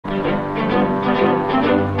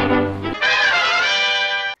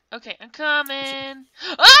Okay, I'm coming.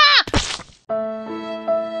 Ah!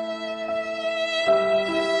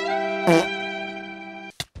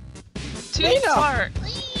 Too far.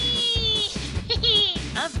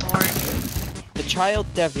 I'm bored. The child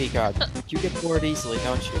Devigod. You get bored easily,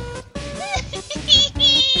 don't you?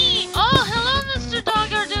 Oh, hello, Mr.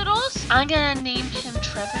 Doggerdoodles. I'm gonna name him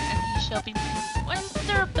Trevor, and he shall be. Why is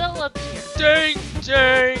there a bell up here? Ding,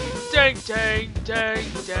 ding, ding, ding, ding,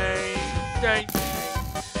 ding, ding.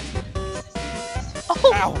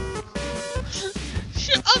 Oh! Ow!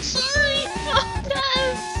 I'm sorry! Oh,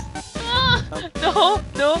 guys!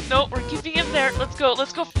 No, we're keeping him there. Let's go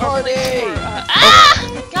Party!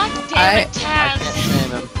 God damn it, Taz! I can't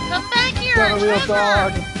name him. Come back here, Got a real Trevor!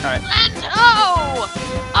 dog! Alright. Land-ho!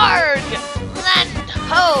 Arg!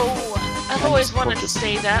 Land-ho! I've always wanted to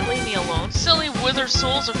say that. Leave me alone. Silly wither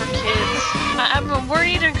souls are for kids. I'm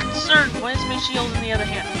worried and concerned. Why is my shield in the other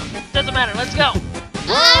hand? Doesn't matter. Let's go.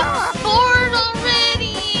 I'm bored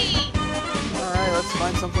already! Alright, let's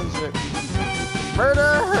find something to...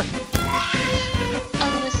 Murder!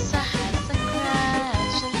 Alyssa has a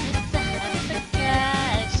crush. Alyssa has a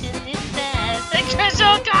crush. Alyssa has a crush.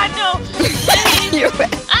 Oh god, no!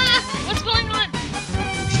 What's going on?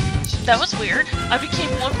 That was weird. I became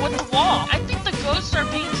one with the wall. I think the ghosts are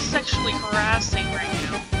being sexually harassing right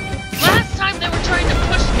now. Last time they were trying to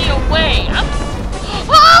push me away.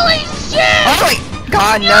 Holy shit! Oh my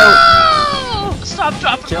god, no! Stop,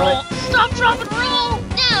 drop, and roll. Stop, drop, and roll.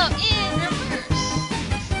 Now in reverse.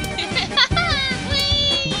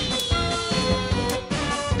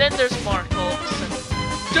 Then there's Markles.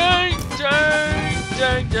 Dang, dang,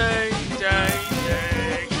 dang, dang, dang,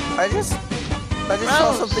 dang. I just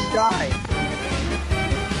saw something die.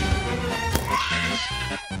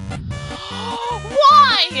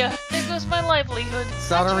 Why? There goes my livelihood. It's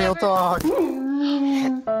not a real dog.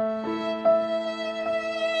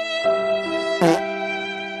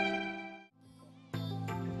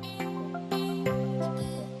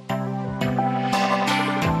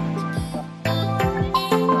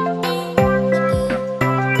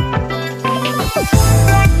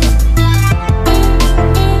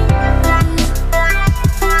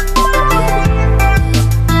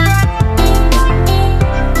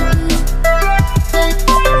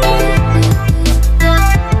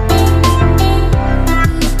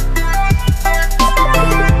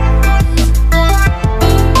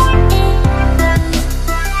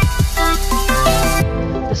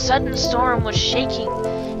 Storm was shaking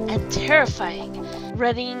and terrifying,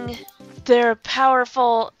 rending their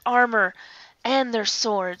powerful armor and their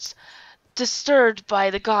swords, disturbed by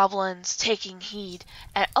the goblins taking heed.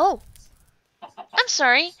 And oh, I'm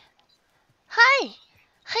sorry. Hi,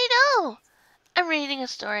 no. I'm reading a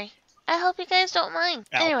story. I hope you guys don't mind.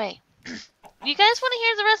 Ow. Anyway, you guys want to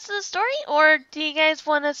hear the rest of the story, or do you guys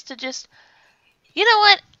want us to just? You know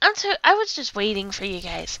what? I was just waiting for you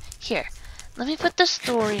guys. Here. Let me put the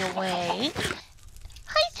story away.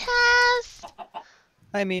 Hi, Taz!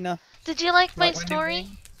 Hi, Mina. Did you like my story?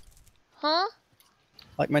 Huh?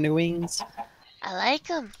 Like my new wings? I like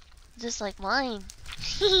them. Just like mine.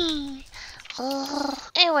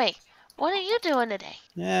 Anyway, what are you doing today?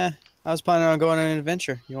 Yeah, I was planning on going on an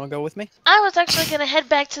adventure. You want to go with me? I was actually going to head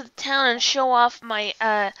back to the town and show off my,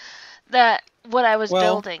 what I was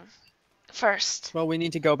building. First. Well, we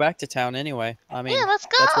need to go back to town anyway. I mean, yeah, let's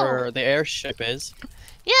go. That's where the airship is.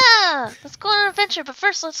 Yeah, let's go on an adventure. But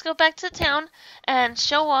first, let's go back to the town and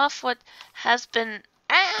show off what has been.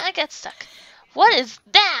 I got stuck. What is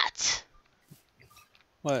that?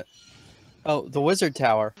 What? Oh, the wizard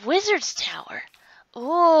tower. Wizard's tower.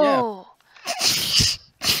 Oh. Yeah.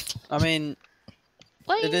 I mean,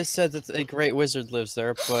 it is said that a great wizard lives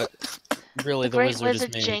there, but really the wizard is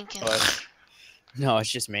me. Jenkins. But... No, it's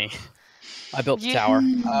just me. I built the tower.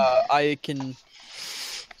 I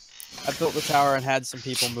built the tower and had some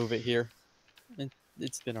people move it here.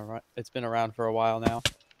 It's been around for a while now.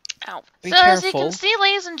 Ow. Be so careful. as you can see,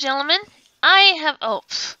 ladies and gentlemen, I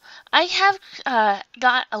have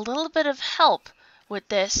got a little bit of help with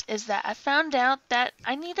this. Is that I found out that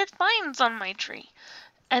I needed vines on my tree,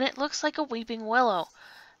 and it looks like a weeping willow.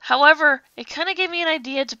 However, it kind of gave me an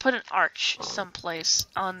idea to put an arch someplace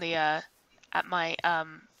on the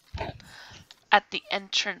at the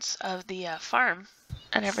entrance of the farm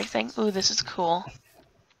and everything. Ooh, this is cool.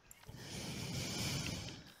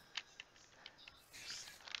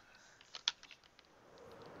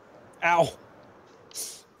 Ow!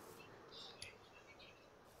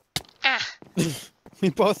 Ah! we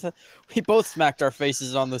both smacked our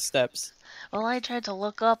faces on the steps. Well, I tried to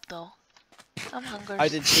look up though. I'm hungry. I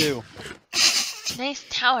did too. Nice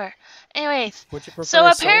tower. Anyways, Would you prefer so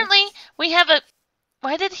a apparently we have a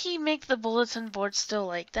Why did he make the bulletin board still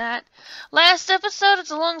like that? Last episode, it's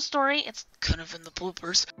a long story. It's kind of in the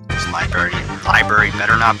bloopers. This library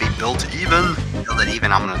better not be built even. Build it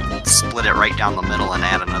even, I'm gonna split it right down the middle and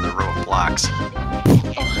add another row of blocks.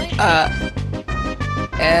 Oh,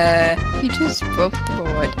 hi. He just broke the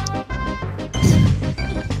board.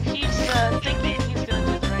 He's thinking he's gonna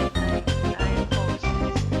do the right thing. I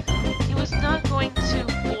apologize. He was not going to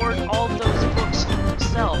board all those books for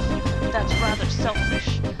himself. That's rather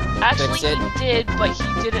selfish. Actually, he did, but he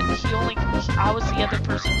didn't. I was the other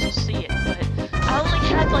person to see it, but I only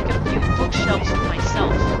had like a few bookshelves for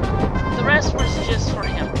myself. The rest was just for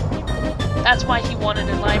him. That's why he wanted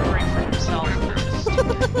a library for himself, which is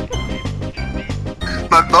stupid.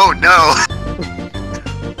 My boat, no!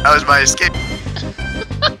 That was my escape.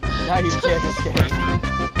 Now you can't escape.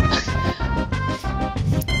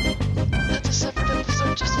 That's a separate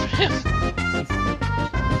episode just for him.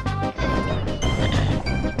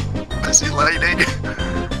 I see lightning.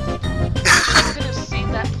 I'm gonna see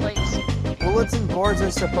that place. Bulletin boards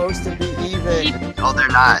are supposed to be even. No, they're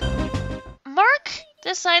not. Mark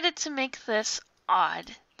decided to make this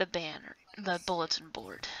odd, the bulletin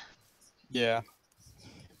board. Yeah.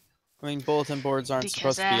 I mean, bulletin boards aren't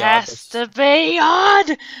Because supposed to it be odd. has to be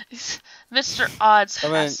odd! Mr. Odds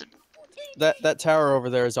has to... That tower over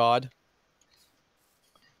there is odd.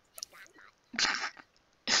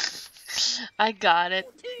 I got it.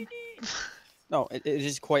 No, it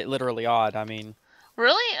is quite literally odd, I mean...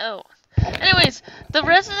 Really? Oh. Anyways, the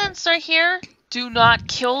residents are here. Do not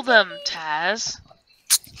kill them, Taz.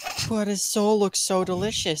 But his soul looks so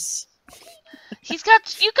delicious. You got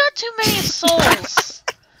too many souls.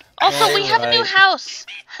 Also, Yeah, we have a new right. house.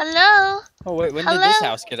 Hello? Oh wait, when Hello? did this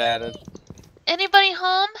house get added? Anybody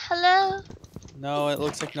home? Hello? No, it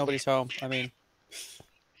looks like nobody's home. I mean...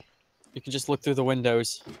 You can just look through the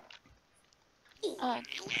windows. Oh.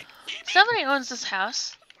 Somebody owns this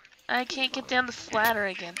house. I can't get down the ladder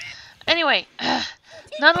again. Anyway,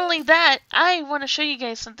 not only that, I want to show you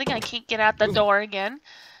guys something. I can't get out the door again.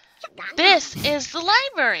 This is the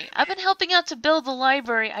library. I've been helping out to build the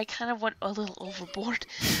library. I kind of went a little overboard.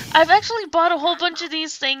 I've actually bought a whole bunch of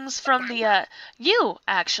these things from the, you,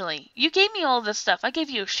 actually. You gave me all this stuff. I gave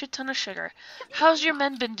you a shit ton of sugar. How's your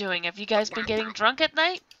men been doing? Have you guys been getting drunk at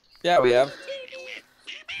night? Yeah, we have.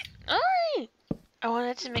 Alright. I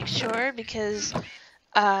wanted to make sure because,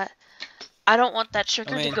 I don't want that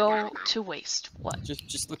sugar to go to waste. What?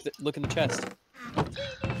 Just look in the chest.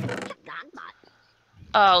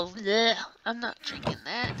 Oh, bleh. I'm not drinking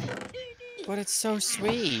that. But it's so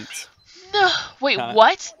sweet. No, wait, Huh?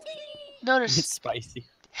 what? Notice, It's spicy.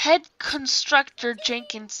 head constructor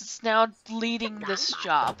Jenkins is now leading this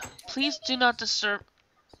job. Please do not disturb.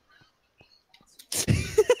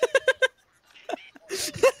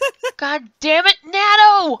 God damn it,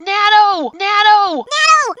 Natto! Natto! Natto!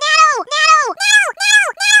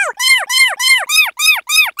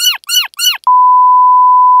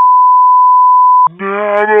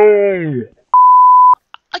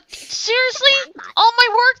 Seriously? All my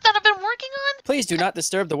work that I've been working on? Please do not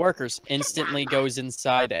disturb the workers. Instantly goes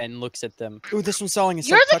inside and looks at them. Ooh, this one's selling a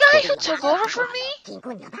You're the guy touchbook. who took over for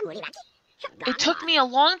me? It took me a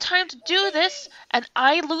long time to do this, and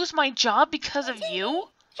I lose my job because of you?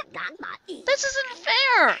 This isn't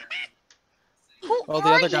fair! Who Well, the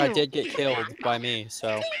are other guy you? did get killed by me,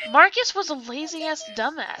 so... Marcus was a lazy-ass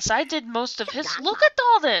dumbass. I did most of his- Look at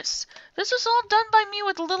all this! This was all done by me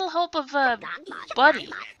with a little help of, Buddy.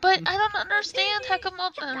 But I don't understand how come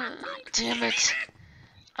all- damn it.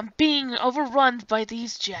 I'm being overrun by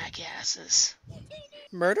these jackasses.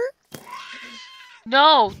 Murder?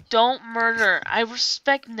 No, don't murder. I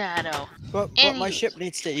respect Natto. But my ship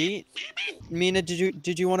needs to eat. Mina,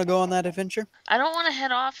 did you want to go on that adventure? I don't want to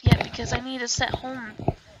head off yet because I need to set home.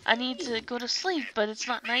 I need to go to sleep, but it's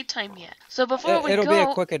not nighttime yet. So before we go... It'll be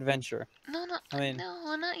a quick adventure. No, I mean...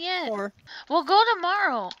 no, not yet. Or... We'll go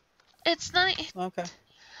tomorrow. It's not... Okay.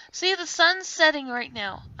 See, the sun's setting right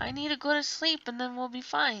now. I need to go to sleep and then we'll be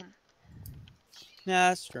fine. Yeah,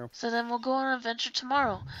 that's true. So then we'll go on an adventure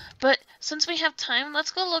tomorrow. But since we have time,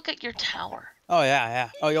 let's go look at your tower. Oh,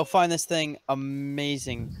 yeah. Oh, you'll find this thing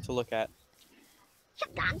amazing to look at.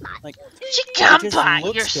 Like,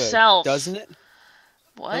 Chikampa yourself! Good, doesn't it?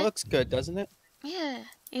 What? It looks good, doesn't it? Yeah,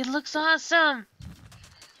 it looks awesome.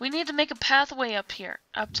 We need to make a pathway up here,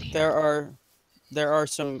 up to here. There are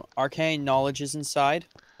some arcane knowledges inside.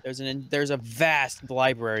 There's a vast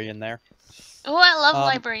library in there. Oh, I love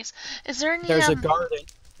libraries. Is there any? There's a garden.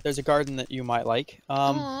 There's a garden that you might like.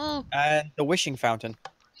 Oh. And the wishing fountain.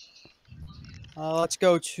 Let's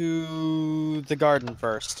go to the garden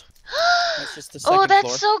first. That's just the second Oh,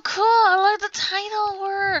 that's floor. so cool! I like the title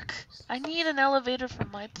work! I need an elevator for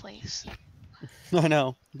my place. I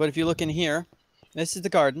know. But if you look in here, this is the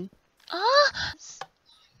garden. Ah!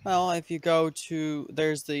 Well, if you go to...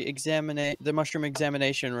 There's the mushroom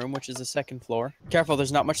examination room, which is the second floor. Careful,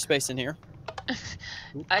 there's not much space in here.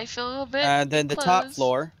 I feel a bit And then the top close.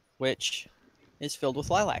 floor, which is filled with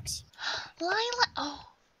lilacs. Lilac. Oh.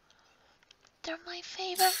 They're my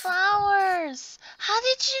favorite flowers. How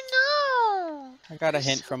did you know? I got a You're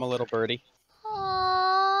hint so from a little birdie.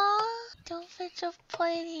 Aww. Don't fidget of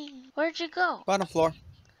plating. Where'd you go? Bottom floor.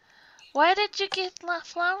 Why did you get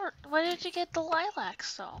flower? Why did you get the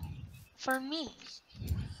lilacs though? For me.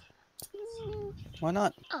 Why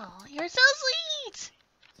not? Oh, you're so sweet.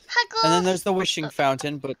 Huggles. And then there's the wishing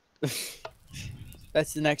fountain, but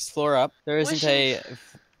that's the next floor up. There isn't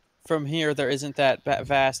from here, there isn't that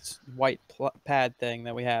vast white pad thing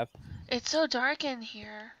that we have. It's so dark in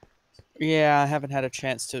here. Yeah, I haven't had a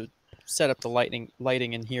chance to set up the lighting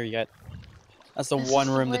in here yet. That's the one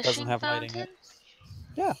room that doesn't have lighting yet.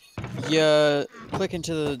 Yeah. You click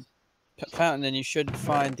into the fountain and you should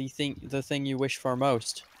find the thing you wish for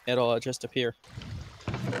most. It'll just appear.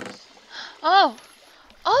 Oh!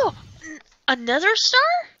 Oh! Another star?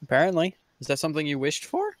 Apparently. Is that something you wished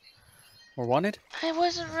for? Or wanted? I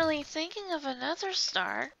wasn't really thinking of another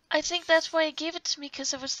star. I think that's why it gave it to me,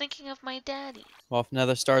 because I was thinking of my daddy. Well, if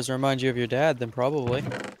another stars remind you of your dad, then probably.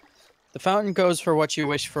 The fountain goes for what you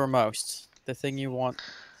wish for most. The thing you want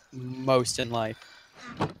most in life.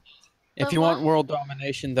 If you want world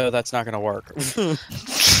domination, though, that's not going to work.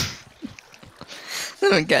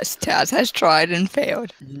 I guess Taz has tried and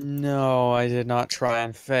failed. No, I did not try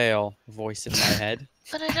and fail. Voice in my head.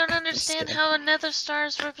 But I don't understand how another star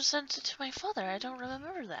is represented to my father. I don't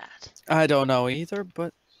remember that. I don't know either,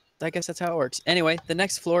 but I guess that's how it works. Anyway, the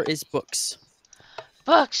next floor is books.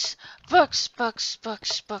 Books! Books, books,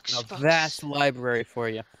 books, books, A books. vast library for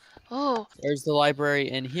you. Oh. There's the library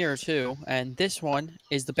in here, too. And this one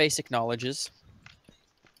is the basic knowledges.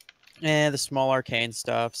 And the small arcane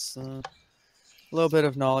stuffs. A little bit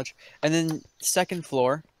of knowledge. And then second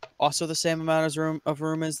floor, also the same amount of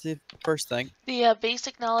room as the first thing. The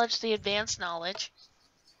basic knowledge, the advanced knowledge.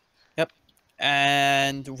 Yep.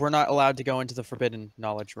 And we're not allowed to go into the forbidden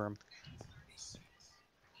knowledge room.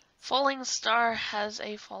 Falling Star has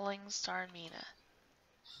a falling star Mina.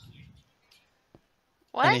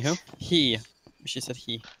 What? Anywho, he. She said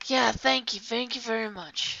he. Yeah, thank you very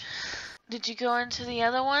much. Did you go into the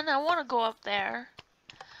other one? I want to go up there.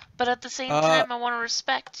 But at the same time, I want to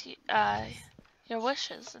respect your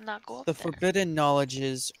wishes and not go up there. The forbidden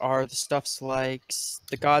knowledges are the stuffs like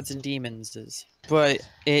the gods and demons. But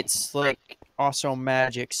it's like also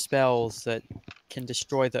magic spells that can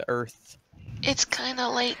destroy the earth. It's kind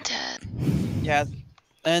of late, Dad. Yeah.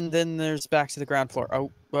 And then there's back to the ground floor.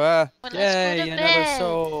 Oh, yay, another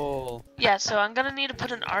soul. Yeah, so I'm gonna need to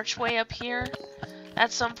put an archway up here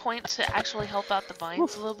at some point to actually help out the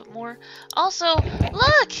vines a little bit more. Also,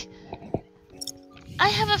 look! I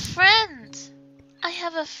have a friend! I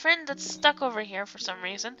have a friend that's stuck over here for some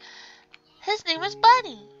reason. His name is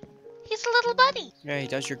Buddy. He's a little buddy. Yeah, he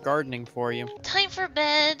does your gardening for you. Time for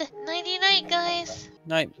bed. Nighty-night, guys.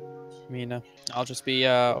 Night, Mina. I'll just be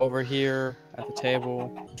over here at the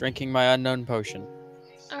table drinking my unknown potion.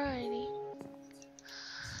 Alrighty.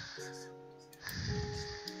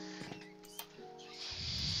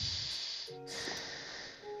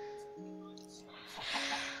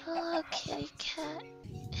 Hello, kitty cat.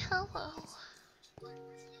 Hello.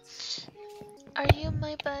 Are you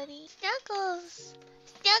my buddy? Snuggles!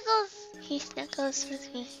 Snuggles! He snuggles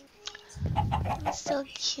with me. He's so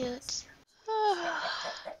cute.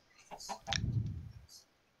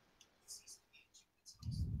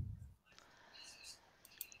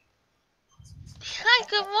 Hi,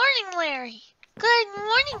 good morning, Larry. Good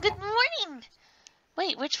morning, good morning.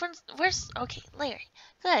 Wait, which one's, okay, Larry.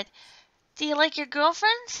 Good. Do you like your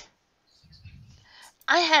girlfriend?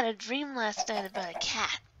 I had a dream last night about a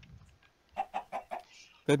cat.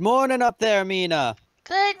 Good morning up there, Mina.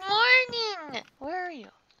 Good morning. Where are you?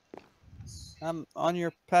 I'm on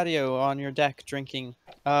your patio, on your deck, drinking.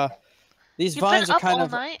 These You've vines been are up kind all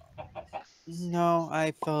of. night? No,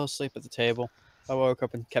 I fell asleep at the table. I woke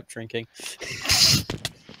up and kept drinking.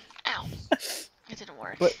 Ow. It didn't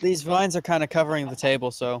work. But these vines are kind of covering the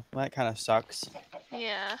table, so that kind of sucks.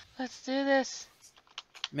 Yeah, let's do this.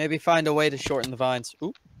 Maybe find a way to shorten the vines.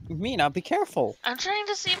 Ooh, Mina, be careful. I'm trying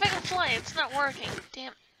to see if I can fly. It's not working.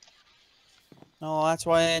 Damn. No, that's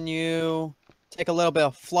when you take a little bit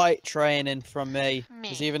of flight training from me.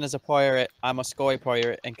 Because even as a pirate, I'm a sky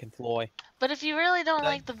pirate and can fly. But if you really don't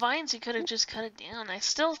like the vines, you could have just cut it down. I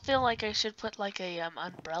still feel like I should put like a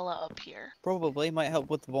umbrella up here. Probably might help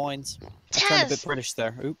with the vines. I Taz! turned a bit British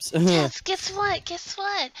there. Oops. Taz, guess what? Guess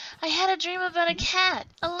what? I had a dream about a cat.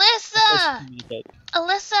 Alyssa!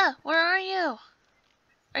 Alyssa, where are you?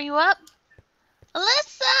 Are you up?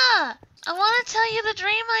 Alyssa! I want to tell you the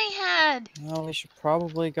dream I had. Well, we should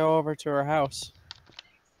probably go over to her house.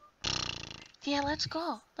 Yeah, let's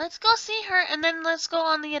go. Let's go see her, and then let's go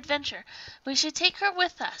on the adventure. We should take her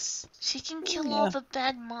with us. She can kill all the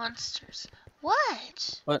bad monsters.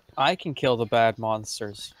 What? But I can kill the bad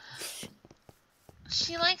monsters.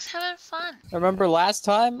 She likes having fun. Remember last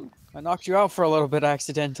time? I knocked you out for a little bit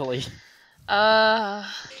accidentally.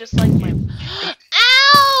 Just like my...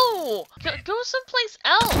 Ow! Go someplace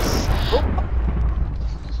else.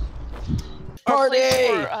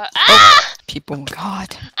 Party! People,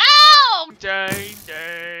 God. Ow! Dang,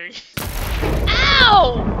 dang.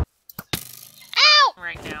 Ow! Ow!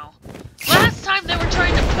 Right now. Last time they were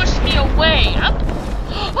trying to push me away.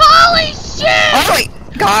 Holy shit! Oh my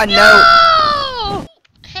God, no!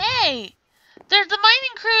 Hey! There's the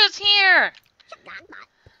mining crews here!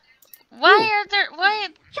 Why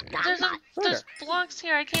there's blocks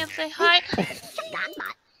here, I can't say hi.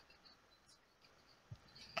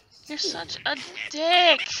 You're such a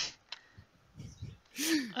dick!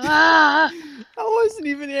 Ah! I wasn't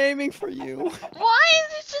even aiming for you. Why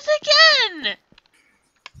is this again?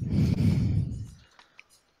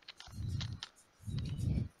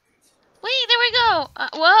 Wait, there we go!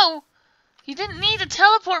 Whoa! You didn't need to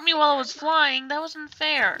teleport me while I was flying. That was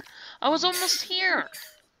unfair. I was almost here.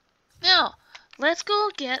 Now, let's go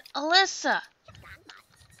get Alyssa.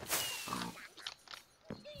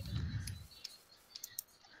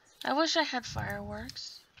 I wish I had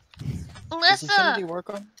fireworks. Does Infinity work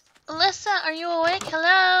on? Alyssa, are you awake?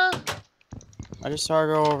 Hello? I just saw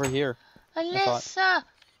her go over here. Alyssa!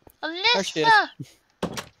 There she Alyssa! is.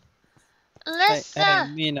 Alyssa!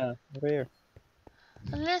 Hey, Mina, over here.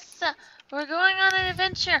 Alyssa, we're going on an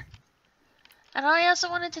adventure. And I also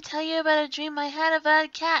wanted to tell you about a dream I had about a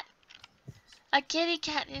cat. A kitty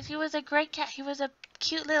cat. He was a great cat. He was a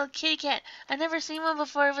cute little kitty cat. I've never seen one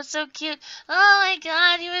before. It was so cute. Oh my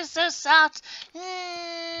God, he was so soft.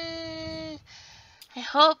 I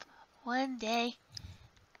hope one day.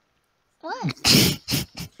 What? Can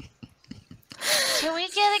we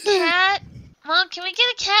get a cat? Mom, can we get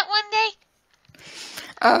a cat one day?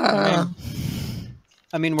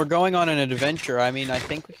 I mean, we're going on an adventure. I mean, I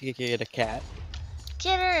think we could get a cat.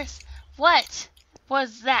 Dearest, what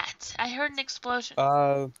was that? I heard an explosion.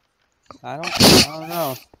 I don't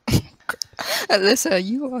know. Alyssa,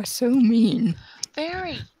 you are so mean.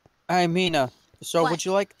 Very. Hey, Mina. So, What? would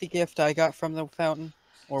you like the gift I got from the fountain?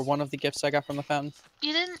 Or one of the gifts I got from the fountain?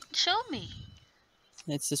 You didn't show me.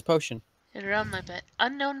 It's this potion. It's on my bed.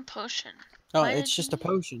 Unknown potion. Oh, Why it's did just you- a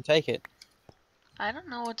potion. Take it. I don't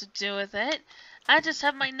know what to do with it. I just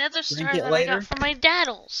have my nether star it that I later. got from my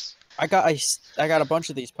daddles. I got a bunch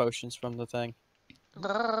of these potions from the thing. Adventure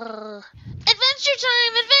time!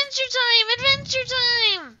 Adventure time! Adventure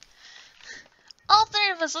time! All three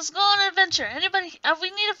of us, let's go on an adventure. Anybody? We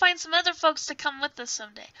need to find some other folks to come with us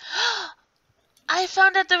someday. I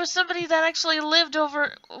found out there was somebody that actually lived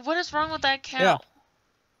over. What is wrong with that cow?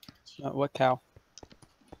 Yeah. What cow?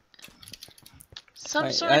 Some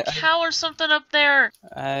Wait, sort of cow or something up there.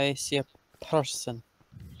 I see a person.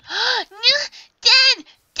 Dead! Dead!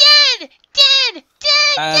 Dead! Dead!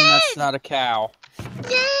 And Dead! that's not a cow.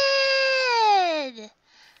 Dead!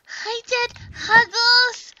 Hi, Dad.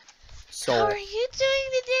 Huggles. Soul. How are you doing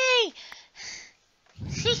today?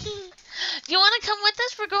 Do you want to come with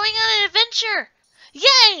us? We're going on an adventure.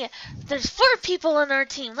 Yay! There's 4 people on our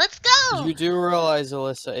team. Let's go! You do realize,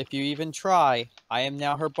 Alyssa, if you even try, I am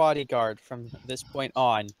now her bodyguard from this point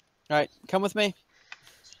on. Alright, come with me.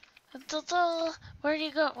 Where do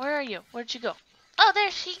you go? Where are you? Where'd you go? Oh, there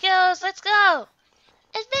she goes. Let's go.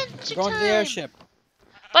 Adventure We're going time. to the airship.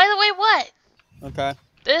 By the way, what? Okay.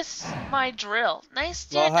 This my drill. Nice,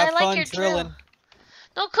 Dad. Well, have I like fun your drilling. drill.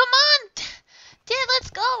 No, come on, Dad.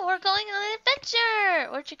 Let's go. We're going on an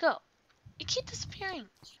adventure. Where'd you go? You keep disappearing.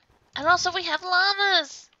 And also, we have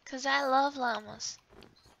llamas, cause I love llamas.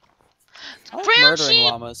 I like Brown murdering sheep.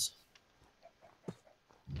 llamas.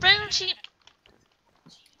 Brown sheep.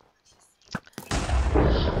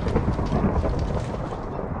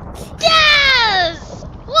 Yes!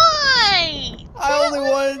 Why? I only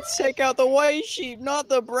wanted to take out the white sheep, not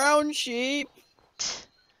the brown sheep.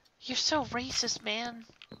 You're so racist, man.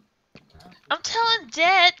 I'm telling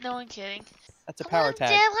Dad. No, I'm kidding. That's a Come power on, tag.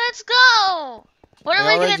 Dad, let's go. What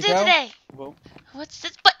are we gonna do today? Well, What's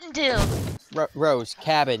this button do? Rose,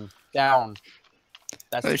 cabin, down.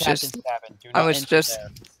 That's the captain's cabin. Do not enter there.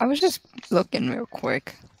 I was just looking real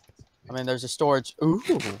quick. I mean, there's a storage. Ooh,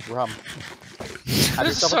 rum. Have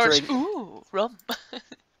There's yourself a drink. Ooh, rum.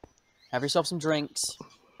 Have yourself some drinks.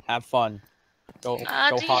 Have fun. Go do you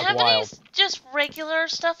hog have wild. any just regular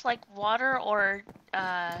stuff like water or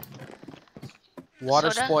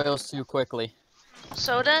Water soda? spoils too quickly.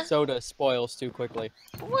 Soda? Soda spoils too quickly.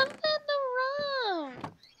 What in the rum?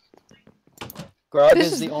 Grub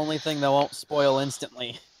is the only thing that won't spoil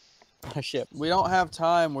instantly. Shit, we don't have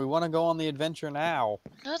time. We want to go on the adventure now.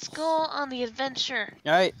 Let's go on the adventure.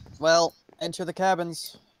 Alright, well, enter the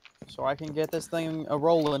cabins so I can get this thing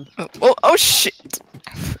a-rolling. Oh shit!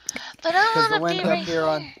 But I the want to be right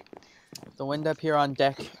here. The wind up here on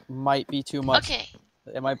deck might be too much. Okay.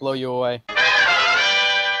 It might blow you away.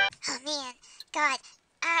 Oh man, God.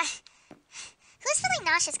 Who's feeling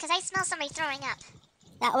nauseous? Because I smell somebody throwing up.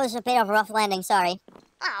 That was a bit of a rough landing, sorry.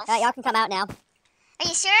 Oh. Y'all can come out now. Are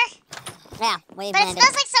you sure? Yeah, we've But landed. it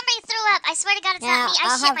smells like somebody threw up. I swear to God it's not me.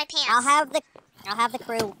 I shit my pants. I'll have the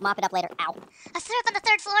crew mop it up later. Ow. I threw up on the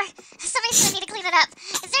 3rd floor. Somebody's gonna need to clean it up.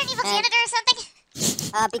 Is there an evil janitor or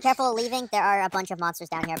something? Be careful of leaving. There are a bunch of monsters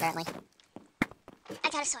down here, apparently. I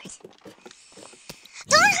got a sword.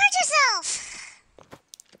 Don't hurt yourself!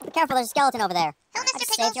 Be careful, there's a skeleton over there. Oh, Mr. I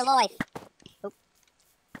Pickles. saved your life. Oop.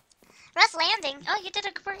 Rough landing. Oh, you did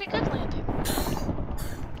a pretty good landing.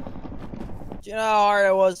 Do you know how hard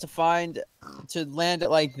it was to land it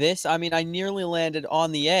like this? I mean, I nearly landed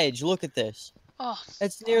on the edge. Look at this. Oh.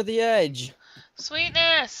 It's near the edge.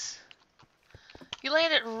 Sweetness. You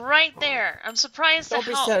landed right there. I'm surprised Don't to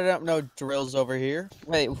be help. setting up no drills over here.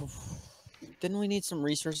 Wait, didn't we need some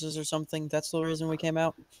resources or something? That's the reason we came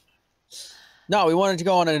out? No, we wanted to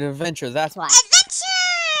go on an adventure. That's why.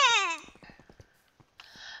 Adventure!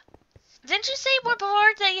 Didn't you say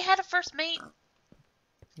before that you had a first mate?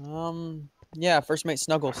 Yeah, first mate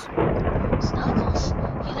Snuggles. Snuggles?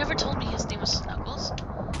 You never told me his name was Snuggles.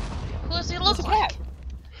 Who does he look He's a like? cat.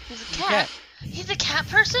 He's a cat. He's a cat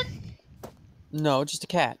person? No, just a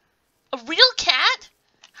cat. A real cat?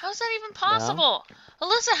 How's that even possible?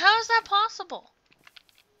 Alyssa, how is that possible?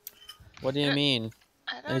 What do you mean?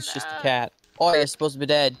 I don't It's just know. a cat. Oh, you're supposed to be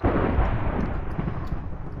dead.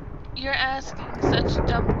 You're asking such a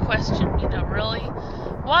dumb question, Mina, really?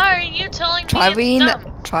 Why are you telling me it's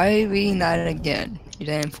dumb? Try reading that again. You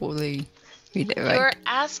didn't fully read it right. You're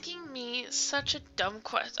asking me such a dumb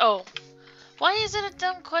question. Oh, why is it a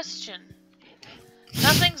dumb question?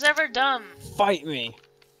 Nothing's ever dumb. Fight me.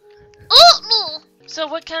 So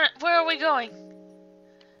where are we going?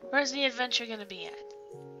 Where's the adventure gonna be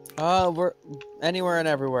at? We're anywhere and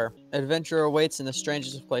everywhere. Adventure awaits in the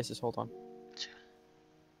strangest of places. Hold on.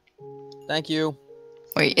 Thank you.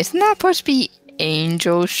 Wait, isn't that supposed to be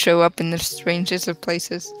angels show up in the strangest of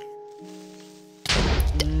places?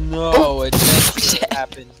 No, adventure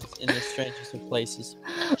happens in the strangest of places.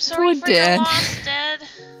 I'm sorry Poor for your Dad. loss, Dad.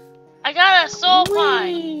 I got a soul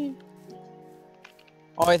pie.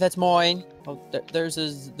 Oh, wait, that's mine. Oh, there's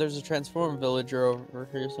a transform villager over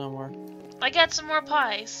here somewhere. I got some more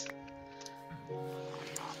pies.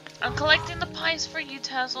 I'm collecting the pies for you,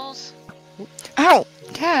 Tazzles. Ow!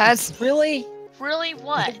 Taz! Really? Really,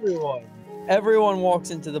 what? Everyone walks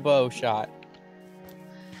into the bow shot.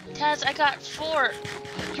 Taz, I got 4.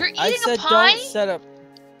 You're eating I said a pie? don't set up.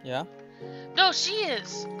 Yeah. No, she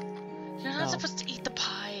is. You're not No. supposed to eat the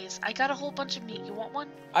pies. I got a whole bunch of meat. You want one?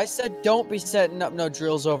 I said don't be setting up no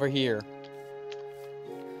drills over here.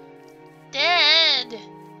 Dead.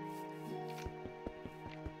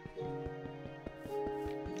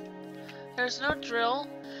 There's no drill.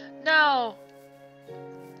 No.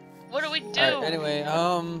 What do we do? Alright, anyway,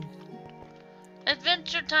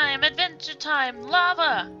 Adventure time! Adventure time!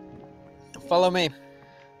 Lava! follow me.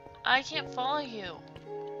 I can't follow you.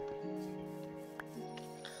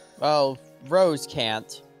 Well, Rose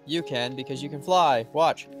can't. You can because you can fly.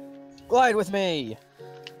 Watch. Glide with me.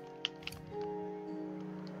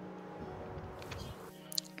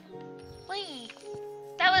 Wait,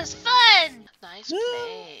 that was fun! Nice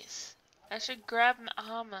place. I should grab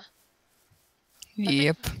Mama.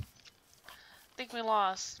 Yep. I think we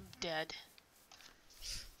lost. Dead.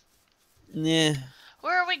 Yeah.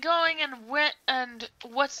 Where are we going and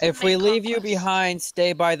what's the If we main leave you conquest? behind,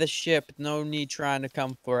 stay by the ship. No need trying to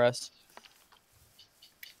come for us.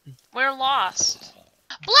 We're lost.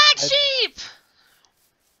 Black sheep!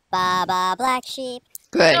 Baba, black sheep.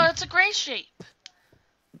 Good. No, it's a gray sheep.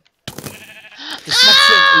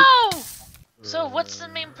 Deception. Ow! So what's the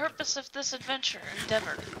main purpose of this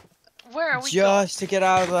endeavor? Where are we going? Just to get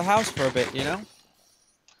out of the house for a bit, you know?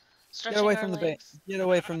 Stretching Get away our from the legs. Get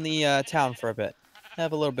away from the town for a bit.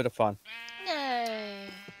 Have a little bit of fun. Yay.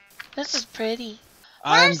 This is pretty.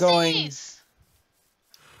 I'm going. Horsies!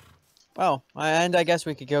 Oh, and I guess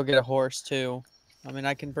we could go get a horse too. I mean,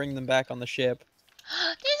 I can bring them back on the ship.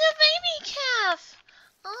 There's a baby calf!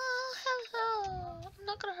 Oh, hello. I'm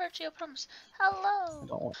not gonna hurt you, I promise. Hello.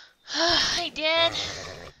 Don't. Hey, Dad.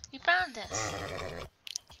 You found us.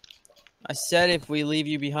 I said if we leave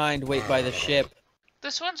you behind, wait by the ship.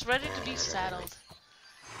 This one's ready to be saddled.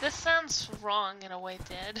 This sounds wrong in a way,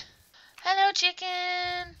 Dad. Hello,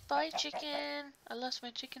 chicken. Bye, chicken. I lost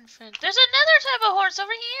my chicken friend. There's another type of horse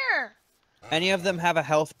over here. Any of them have a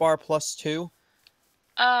health bar +2?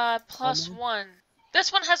 +1.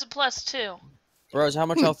 This one has a +2. Rose, how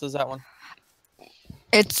much health is that one?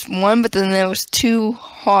 It's 1, but then there was 2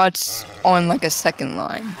 hearts on like a second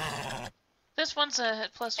line. This one's a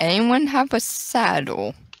 +1. Anyone have a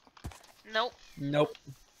saddle? Nope. Nope.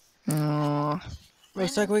 Oh.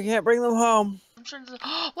 Looks like we can't bring them home. I'm trying to.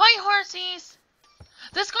 White horsies!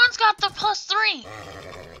 This one's got the +3.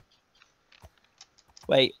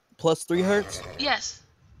 Wait, +3 hurts? Yes.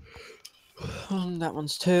 That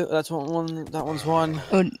one's 2. That's one. That one's 1.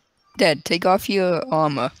 Oh, Dad, take off your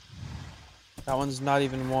armor. That one's not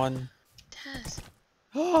even 1. Tess.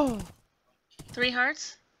 Oh, 3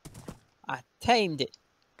 hearts? I tamed it.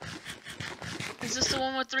 Is this the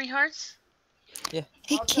one with 3 hearts? Yeah.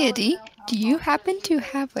 Hey, kitty, do you happen to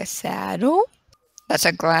have a saddle? That's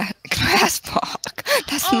a glass block.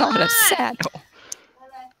 That's Oh, not a hi. saddle.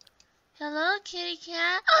 Hello, kitty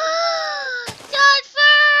cat. Ah, got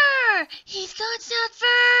fur! He's got some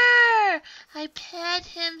fur! I pet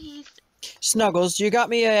him, he's... Snuggles, you got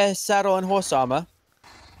me a saddle and horse armor.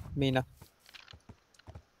 Mina.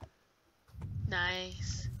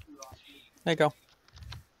 Nice. There you go.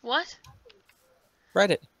 What?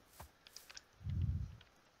 Read it.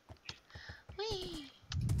 Whee.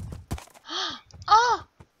 Oh!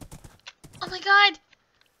 Oh my god!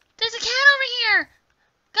 There's a cat over here!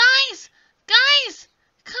 Guys! Guys!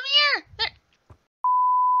 Come here! There...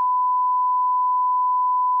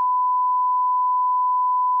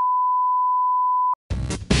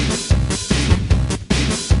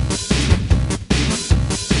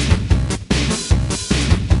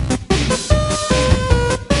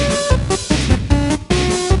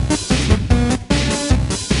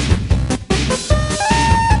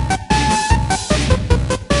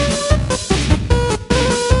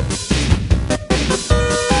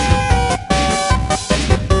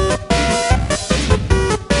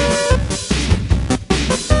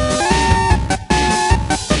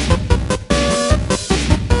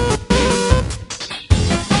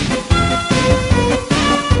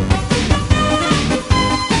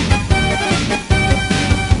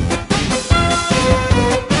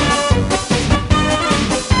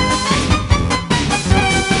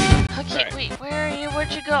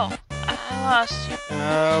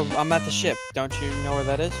 I'm at the ship. Don't you know where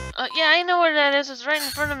that is? Yeah, I know where that is. It's right in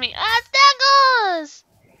front of me. Ah, Snuggles!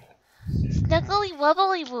 Snuggly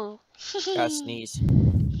wobbly woo. Gotta sneeze.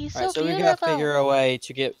 He's so Alright, so we beautiful. gotta figure a way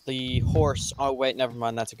to get the horse. Oh wait, never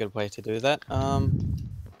mind. That's a good way to do that.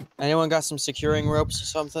 Anyone got some securing ropes or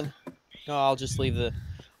something? No, I'll just leave the.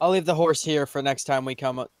 I'll leave the horse here for next time we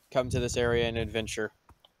come to this area in adventure.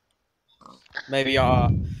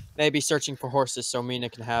 Maybe searching for horses so Mina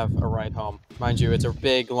can have a ride home. Mind you, it's a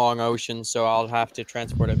big, long ocean, so I'll have to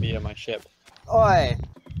transport it via my ship. Oi!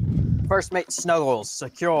 First mate Snuggles,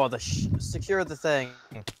 secure the thing.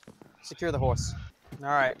 Secure the horse. All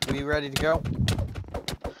right, we ready to go?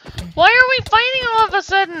 Why are we fighting all of a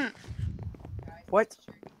sudden? What?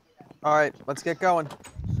 All right, let's get going.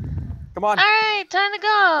 Come on. All right, time to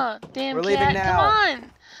go. Damn We're cat, leaving now. come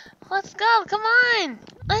on. Let's go. Come on.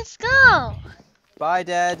 Let's go. Bye,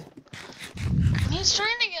 Dad. He's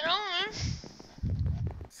trying to get on.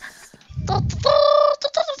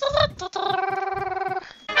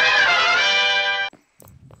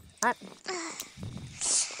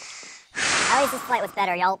 At least this flight was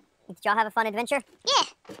better, y'all. Did y'all have a fun adventure?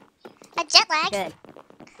 Yeah. A jet lag. Good.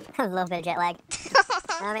 A little bit of jet lag.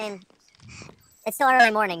 I mean, it's still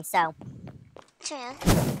early morning, so. True.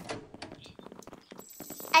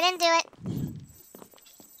 I didn't do it.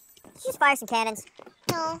 Just fire some cannons.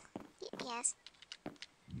 No. Yes.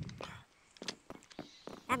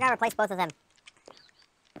 I've got to replace both of them.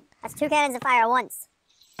 That's 2 cannons to fire at once.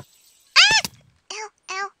 Ah! Ow,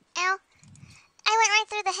 ow, ow. I went right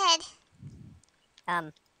through the head.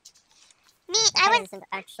 Me, I went... isn't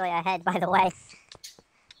actually a head, by the way.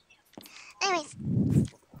 Anyways,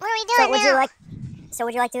 what are we doing now?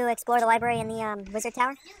 Would you like to explore the library in the Wizard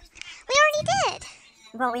Tower? We already did.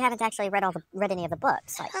 Well, we haven't actually read any of the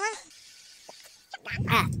books. Like,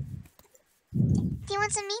 Do you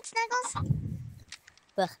want some meat, Snuggles?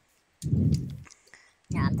 Ugh.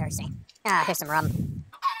 Yeah, I'm thirsty. Here's some rum.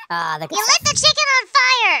 The good You lit the chicken on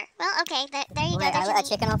fire! Well, okay, there you go. Wait, I lit a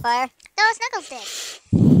chicken on fire? No, Snuggles did.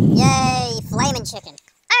 Yay, flaming chicken.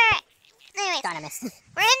 Alright. Anyways, Darn, I missed.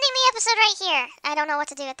 we're ending the episode right here. I don't know what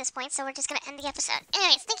to do at this point, so we're just gonna end the episode.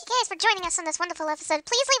 Anyways, thank you guys for joining us on this wonderful episode.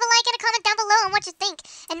 Please leave a like and a comment down below on what you think.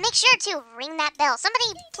 And make sure to ring that bell. Somebody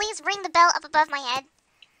please ring the bell up above my head.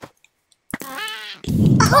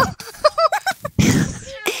 Oh! You're so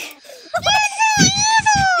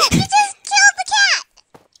evil! You just killed the cat!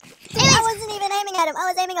 Anyways, I wasn't even aiming at him. I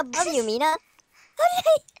was aiming above you, Mina. How did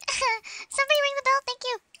I... somebody ring the bell, thank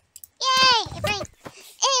you. Yay! It rang.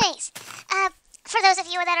 Anyways, for those of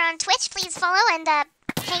you that are on Twitch, please follow and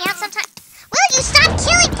hang out sometime. Will you stop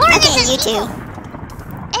killing poor innocent people?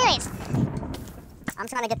 Anyways, I'm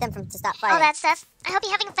trying to get them to stop all fighting. that stuff. I hope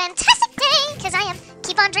you're having a fantastic day, because I am.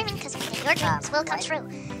 Keep on dreaming, because your dreams will come true.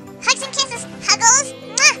 Hugs and kisses, huggles,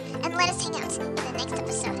 mwah, and let us hang out in the next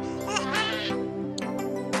episode.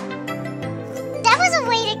 That was a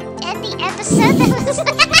way to end the episode. That was